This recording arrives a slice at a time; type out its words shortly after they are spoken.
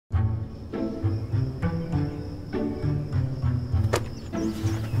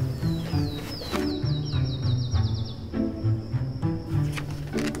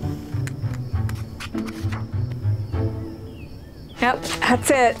Yep,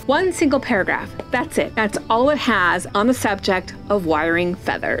 that's it. One single paragraph. That's it. That's all it has on the subject of wiring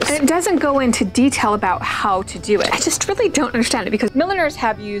feathers. And it doesn't go into detail about how to do it. I just really don't understand it because milliners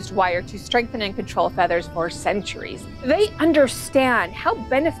have used wire to strengthen and control feathers for centuries. They understand how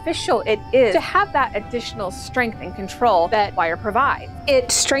beneficial it is to have that additional strength and control that wire provides.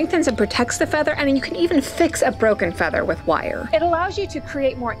 It strengthens and protects the feather, and you can even fix a broken feather with wire. It allows you to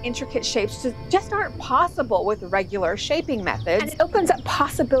create more intricate shapes that just aren't possible with regular shaping methods. And it opens up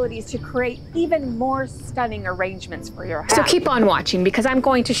possibilities to create even more stunning arrangements for your hat. So keep on watching because I'm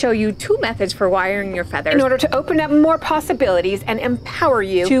going to show you 2 methods for wiring your feathers in order to open up more possibilities and empower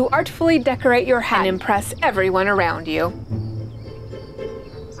you to artfully decorate your hat and impress everyone around you.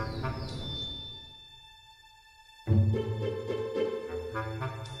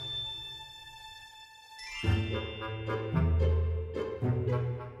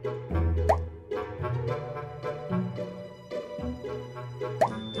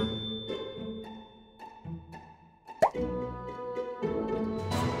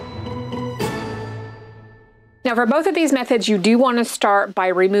 Now for both of these methods, you do want to start by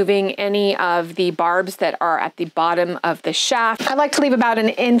removing any of the barbs that are at the bottom of the shaft. I like to leave about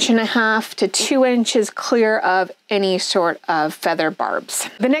 1.5 to 2 inches clear of any sort of feather barbs.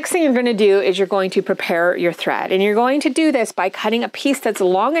 The next thing you're going to do is you're going to prepare your thread, and you're going to do this by cutting a piece that's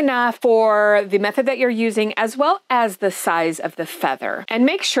long enough for the method that you're using as well as the size of the feather. And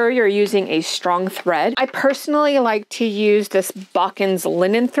make sure you're using a strong thread. I personally like to use this Bockin's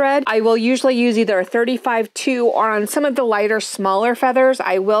linen thread. I will usually use either a 35-2 or on some of the lighter, smaller feathers,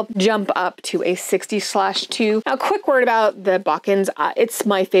 I will jump up to a 60/2. Now, a quick word about the Bockin's. It's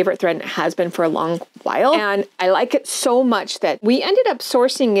my favorite thread and it has been for a long while. And I like it so much that we ended up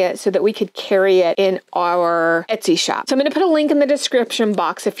sourcing it so that we could carry it in our Etsy shop. So I'm going to put a link in the description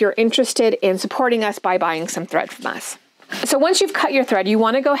box if you're interested in supporting us by buying some thread from us. So once you've cut your thread, you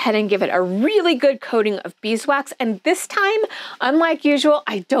want to go ahead and give it a really good coating of beeswax. And this time, unlike usual,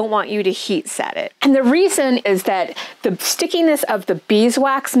 I don't want you to heat set it. And the reason is that the stickiness of the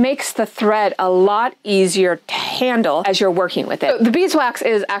beeswax makes the thread a lot easier to handle as you're working with it. The beeswax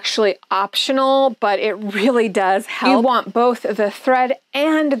is actually optional, but it really does help. You want both the thread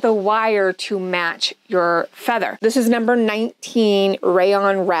and the wire to match your feather. This is number 19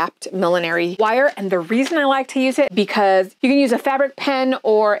 rayon wrapped millinery wire. And the reason I like to use it because you can use a fabric pen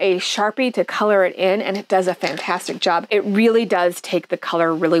or a Sharpie to color it in, and it does a fantastic job. It really does take the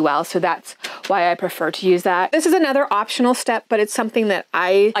color really well, so that's why I prefer to use that. This is another optional step, but it's something that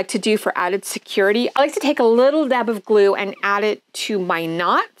I like to do for added security. I like to take a little dab of glue and add it to my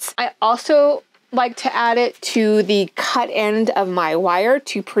knots. I also like to add it to the cut end of my wire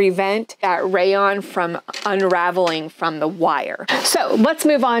to prevent that rayon from unraveling from the wire. So let's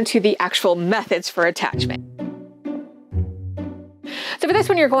move on to the actual methods for attachment. So for this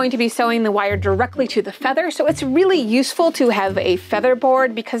one, you're going to be sewing the wire directly to the feather. So it's really useful to have a feather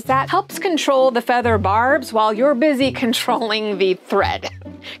board because that helps control the feather barbs while you're busy controlling the thread.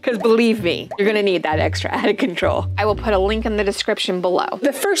 Because believe me, you're gonna need that extra added control. I will put a link in the description below.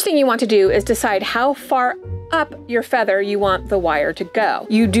 The first thing you want to do is decide how far up your feather you want the wire to go.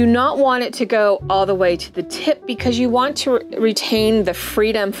 You do not want it to go all the way to the tip because you want to retain the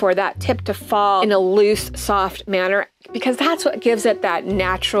freedom for that tip to fall in a loose, soft manner because that's what gives it that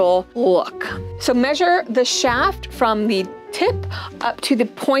natural look. So measure the shaft from the tip up to the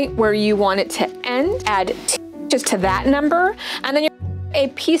point where you want it to end. Add just to that number, and then a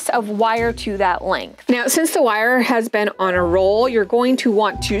piece of wire to that length. Now, since the wire has been on a roll, you're going to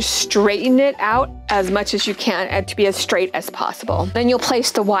want to straighten it out as much as you can and to be as straight as possible. Then you'll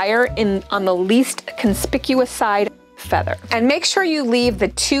place the wire on the least conspicuous side feather. And make sure you leave the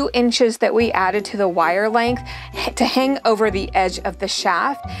 2 inches that we added to the wire length to hang over the edge of the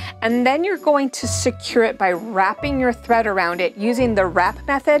shaft. And then you're going to secure it by wrapping your thread around it using the wrap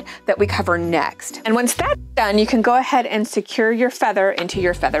method that we cover next. And once that's done, you can go ahead and secure your feather into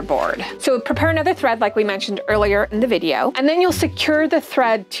your feather board. So prepare another thread like we mentioned earlier in the video, and then you'll secure the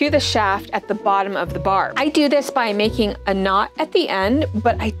thread to the shaft at the bottom of the barb. I do this by making a knot at the end,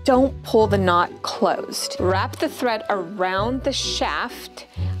 but I don't pull the knot closed. Wrap the thread around the shaft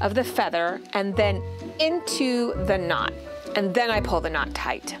of the feather and then into the knot. And then I pull the knot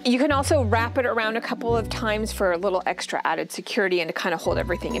tight. You can also wrap it around a couple of times for a little extra added security and to kind of hold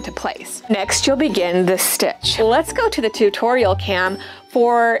everything into place. Next, you'll begin the stitch. Let's go to the tutorial cam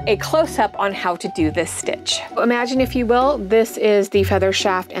for a close-up on how to do this stitch. Imagine, if you will, this is the feather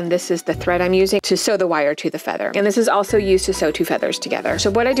shaft and this is the thread I'm using to sew the wire to the feather. And this is also used to sew 2 feathers together.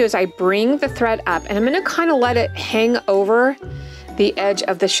 So what I do is I bring the thread up and I'm gonna kind of let it hang over the edge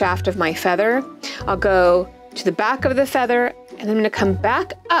of the shaft of my feather. I'll go to the back of the feather and then I'm gonna come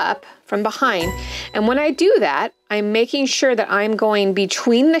back up from behind. And when I do that, I'm making sure that I'm going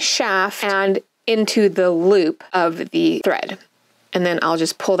between the shaft and into the loop of the thread. And then I'll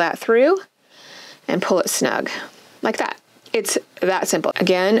just pull that through and pull it snug, like that. It's that simple.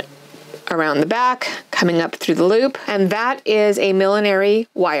 Again, around the back, coming up through the loop, and that is a millinery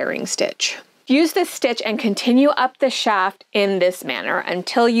wiring stitch. Use this stitch and continue up the shaft in this manner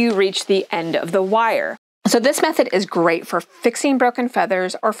until you reach the end of the wire. So this method is great for fixing broken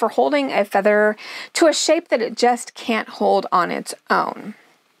feathers or for holding a feather to a shape that it just can't hold on its own.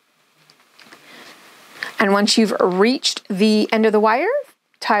 And once you've reached the end of the wire,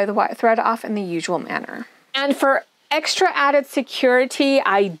 tie the thread off in the usual manner. And for extra added security,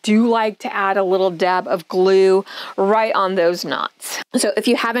 I do like to add a little dab of glue right on those knots. So if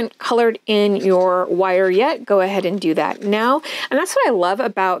you haven't colored in your wire yet, go ahead and do that now. And that's what I love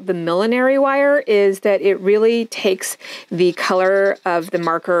about the millinery wire, is that it really takes the color of the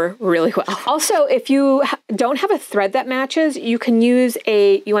marker really well. Also, if you don't have a thread that matches, you can use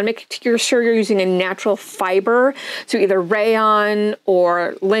you want to make sure you're using a natural fiber, so either rayon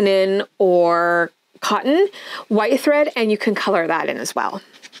or linen or cotton, white thread, and you can color that in as well.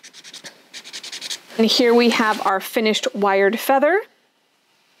 And here we have our finished wired feather.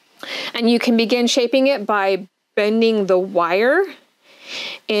 And you can begin shaping it by bending the wire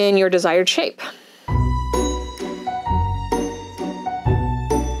in your desired shape.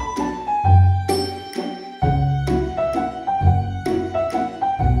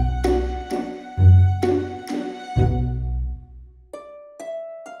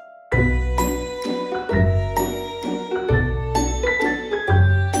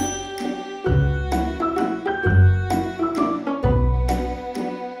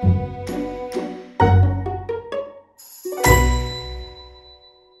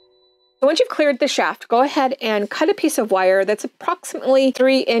 Once you've cleared the shaft, go ahead and cut a piece of wire that's approximately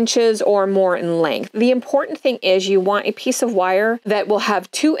 3 inches or more in length. The important thing is you want a piece of wire that will have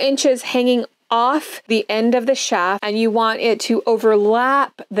 2 inches hanging off the end of the shaft, and you want it to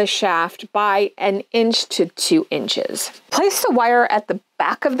overlap the shaft by 1 inch to 2 inches. Place the wire at the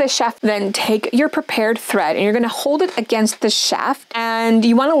back of the shaft, then take your prepared thread and you're going to hold it against the shaft, and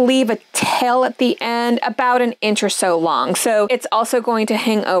you want to leave a tail at the end about 1 inch or so long. So it's also going to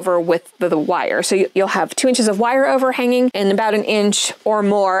hang over with the wire. So you'll have 2 inches of wire overhanging and about 1 inch or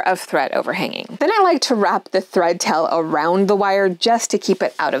more of thread overhanging. Then I like to wrap the thread tail around the wire just to keep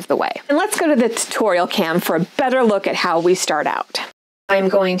it out of the way. And let's go to the tutorial cam for a better look at how we start out. I'm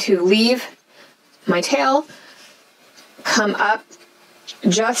going to leave my tail, come up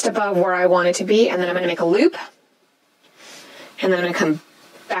just above where I want it to be, and then I'm going to make a loop, and then I'm going to come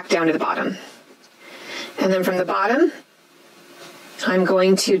back down to the bottom. And then from the bottom, I'm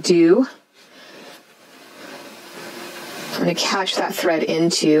going to catch that thread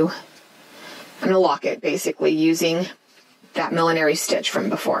into, I'm going to lock it basically using that millinery stitch from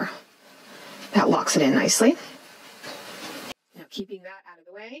before. That locks it in nicely. Now keeping that out of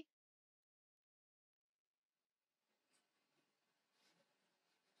the way.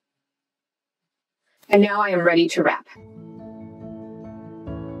 And now I am ready to wrap.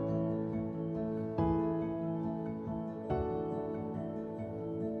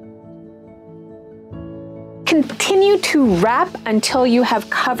 Continue to wrap until you have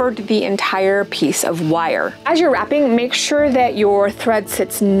covered the entire piece of wire. As you're wrapping, make sure that your thread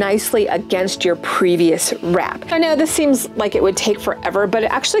sits nicely against your previous wrap. I know this seems like it would take forever, but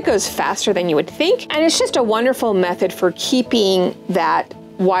it actually goes faster than you would think, and it's just a wonderful method for keeping that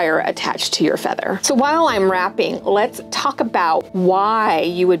wire attached to your feather. So while I'm wrapping, let's talk about why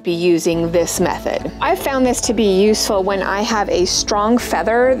you would be using this method. I've found this to be useful when I have a strong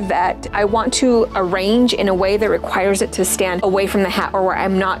feather that I want to arrange in a way that requires it to stand away from the hat, or where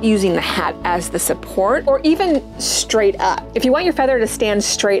I'm not using the hat as the support, or even straight up. If you want your feather to stand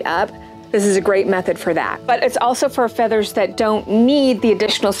straight up, this is a great method for that. But it's also for feathers that don't need the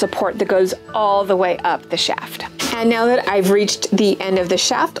additional support that goes all the way up the shaft. And now that I've reached the end of the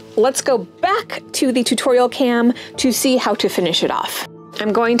shaft, let's go back to the tutorial cam to see how to finish it off.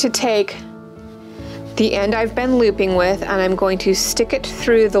 I'm going to take the end I've been looping with, and I'm going to stick it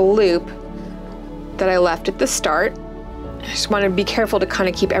through the loop that I left at the start. I just want to be careful to kind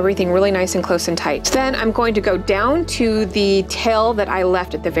of keep everything really nice and close and tight. Then I'm going to go down to the tail that I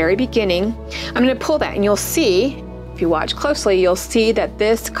left at the very beginning. I'm going to pull that, and you'll see, if you watch closely, you'll see that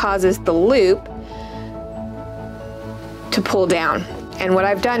this causes the loop to pull down. And what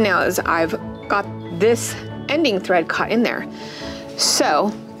I've done now is I've got this ending thread caught in there.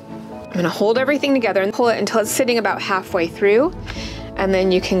 So I'm going to hold everything together and pull it until it's sitting about halfway through. And then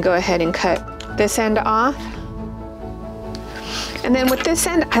you can go ahead and cut this end off. And then with this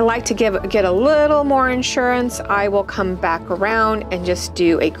end, I like to get a little more insurance. I will come back around and just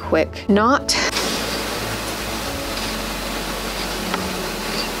do a quick knot.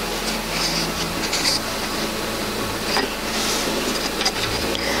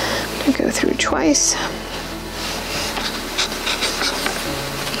 Go through twice.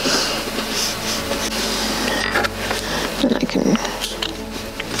 And I can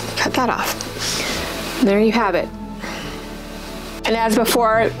cut that off. And there you have it. And as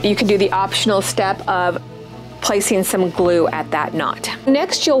before, you can do the optional step of placing some glue at that knot.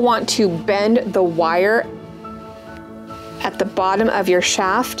 Next, you'll want to bend the wire at the bottom of your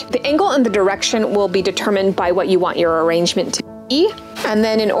shaft. The angle and the direction will be determined by what you want your arrangement to be. And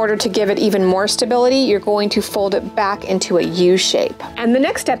then in order to give it even more stability, you're going to fold it back into a U shape. And the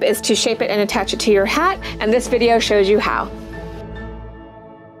next step is to shape it and attach it to your hat, and this video shows you how.